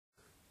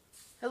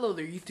Hello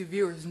there YouTube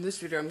viewers, in this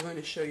video I'm going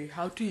to show you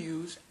how to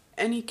use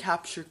any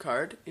capture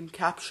card and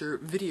capture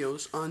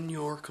videos on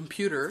your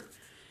computer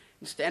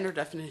in standard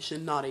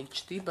definition, not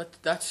HD, but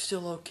that's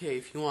still okay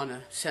if you want to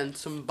send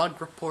some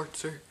bug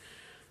reports or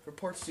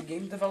reports to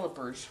game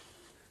developers.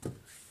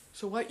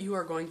 So what you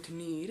are going to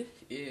need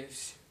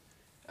is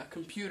a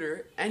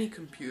computer, any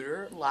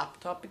computer,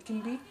 laptop it can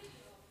be.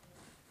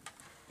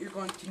 You're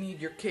going to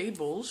need your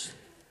cables,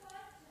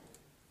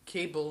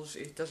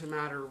 it doesn't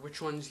matter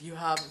which ones you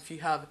have. If you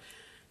have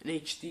an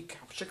HD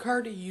capture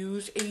card,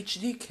 use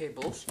HD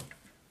cables.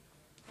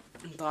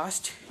 And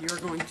last, you're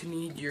going to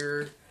need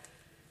your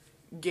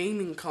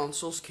gaming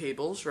consoles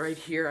cables. Right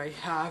here I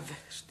have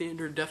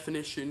standard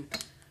definition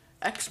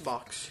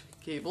Xbox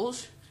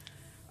cables.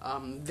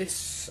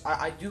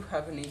 I do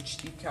have an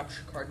HD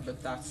capture card,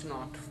 but that's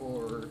not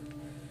for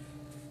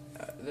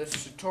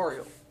this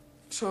tutorial.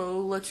 So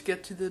let's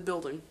get to the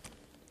building.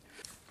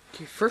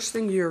 Okay, first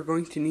thing you're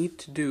going to need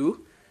to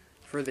do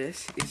for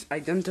this is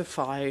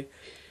identify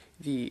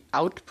the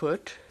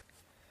output,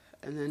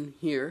 and then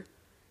here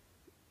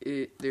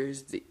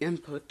there's the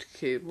input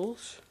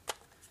cables,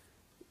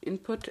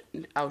 input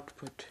and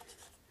output.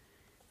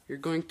 You're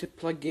going to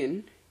plug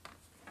in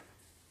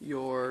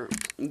your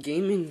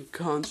gaming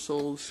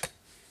consoles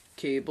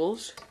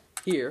cables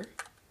here,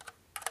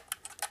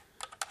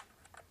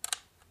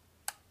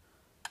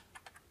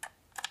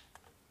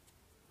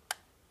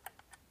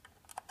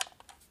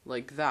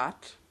 like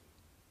that.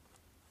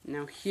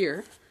 Now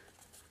here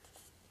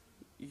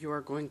you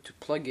are going to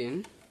plug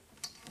in,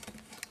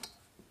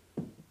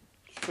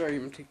 sorry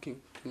I'm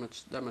taking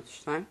that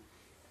much time,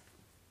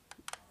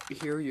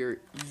 here your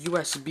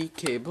USB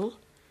cable.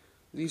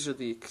 These are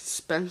the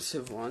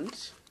expensive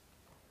ones.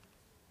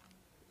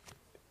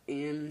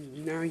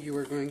 And now you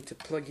are going to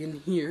plug in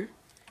here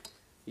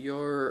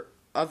your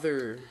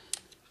other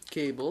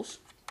cables.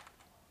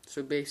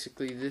 So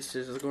basically this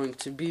is going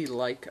to be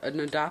like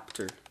an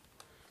adapter,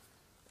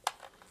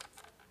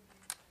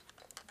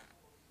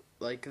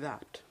 like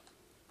that.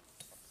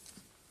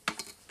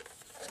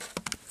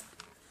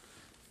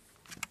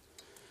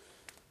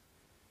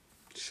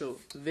 So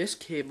this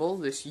cable,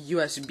 this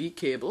USB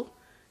cable,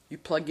 you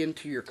plug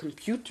into your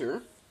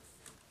computer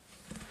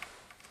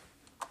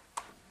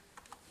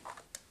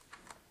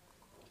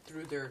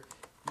through their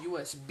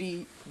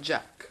USB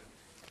jack.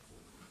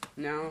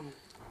 Now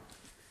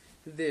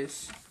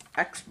this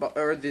Xbox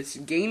or this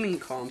gaming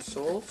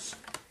consoles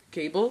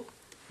cable,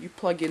 you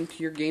plug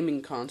into your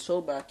gaming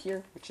console back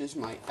here, which is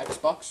my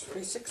Xbox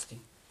 360.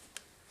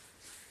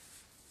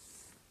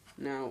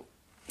 Now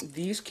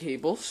these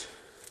cables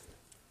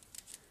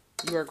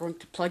you are going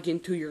to plug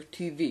into your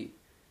TV.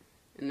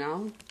 And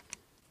now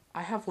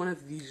I have one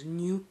of these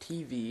new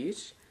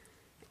TVs,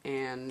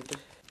 and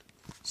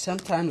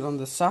sometimes on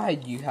the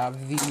side you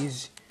have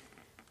these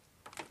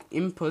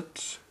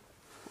inputs,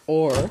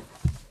 or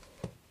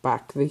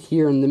back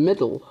here in the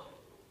middle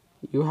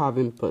you have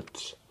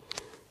inputs.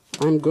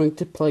 I'm going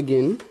to plug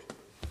in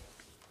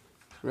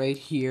right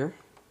here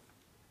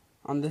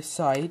on the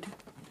side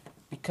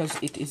because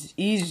it is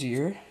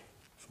easier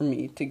for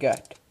me to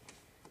get.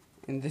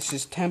 And this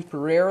is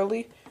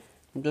temporarily.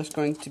 I'm just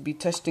going to be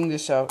testing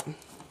this out.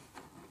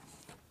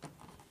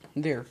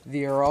 There,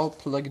 they are all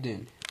plugged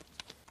in.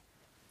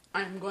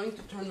 I'm going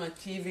to turn my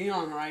TV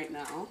on right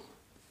now.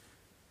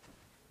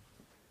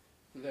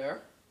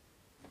 There.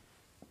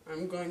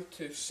 I'm going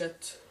to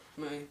set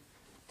my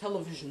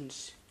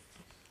television's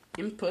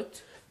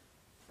input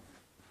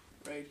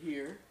right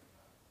here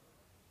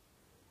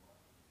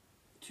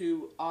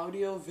to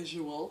audio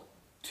visual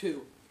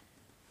 2.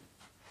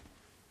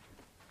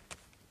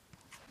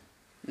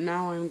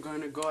 Now I'm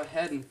going to go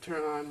ahead and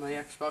turn on my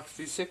Xbox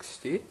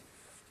 360.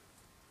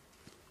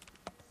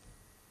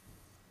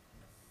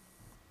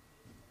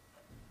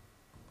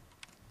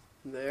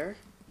 There.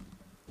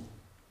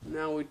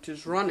 Now it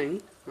is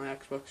running, my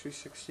Xbox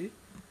 360.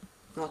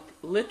 Not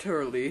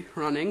literally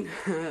running,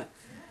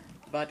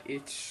 but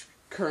it's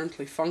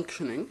currently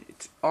functioning.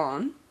 It's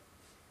on.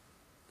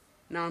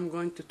 Now I'm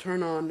going to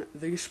turn on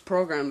this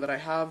program that I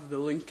have, the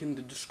link in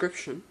the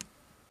description.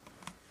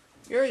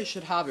 Here you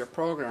should have your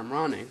program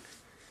running.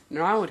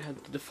 Now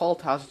it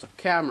default has the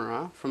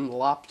camera from the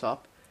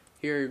laptop.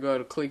 Here you go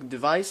to click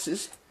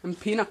devices and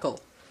Pinnacle.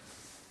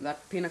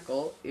 That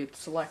Pinnacle, it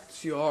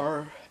selects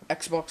your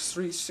Xbox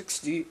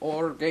 360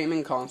 or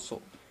gaming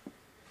console.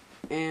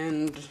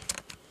 And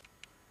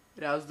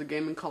it has the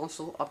gaming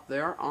console up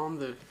there on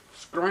the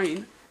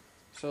screen,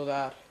 so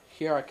that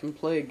here I can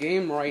play a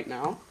game right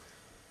now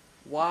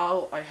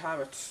while I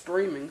have it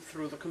streaming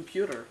through the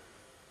computer.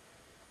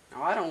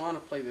 Now I don't want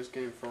to play this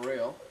game for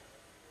real,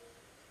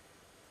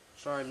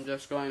 so I'm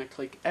just going to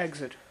click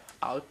exit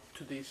out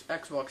to this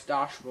Xbox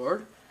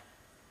dashboard.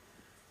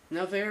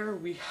 Now there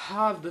we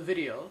have the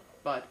video,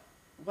 but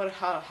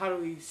how do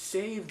we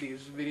save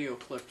these video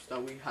clips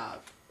that we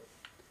have?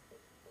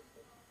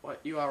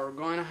 What you are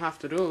going to have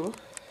to do,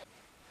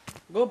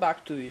 go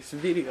back to this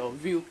video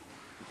view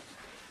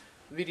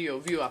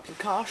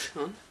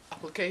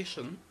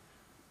application,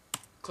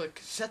 click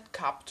set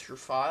capture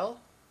file.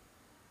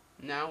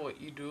 Now what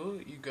you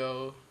do, you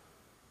go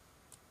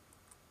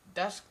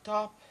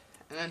desktop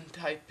and then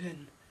type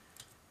in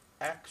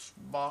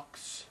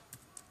Xbox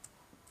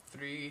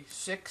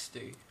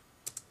 360.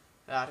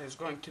 That is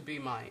going to be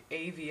my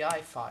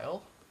AVI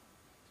file.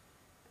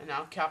 And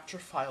now capture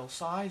file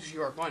size.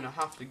 You are going to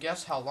have to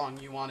guess how long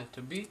you want it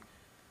to be.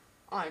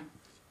 I'm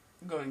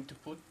going to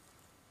put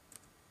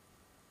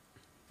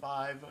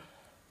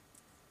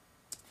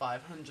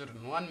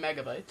 501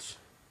 megabytes.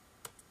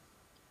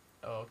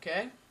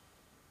 Okay.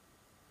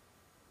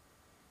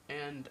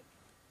 And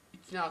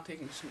it's now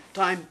taking some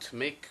time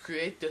to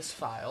create this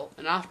file.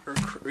 And after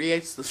it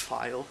creates this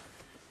file,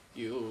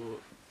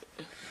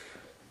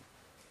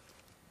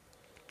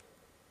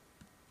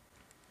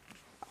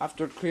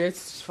 after it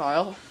creates this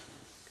file,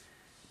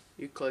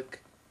 you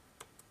click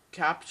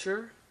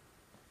capture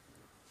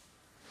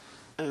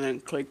and then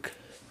click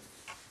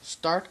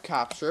start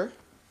capture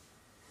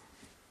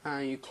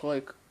and you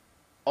click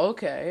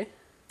OK.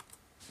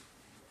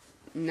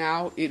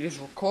 Now it is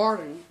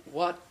recording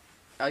what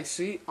I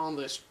see on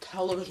this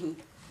television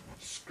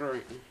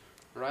screen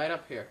right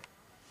up here.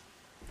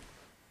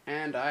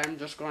 And I'm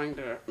just going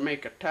to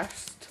make a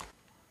test.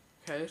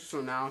 Okay,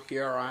 so now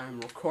here I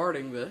am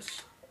recording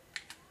this,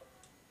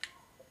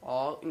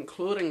 all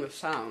including the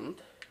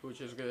sound, which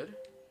is good.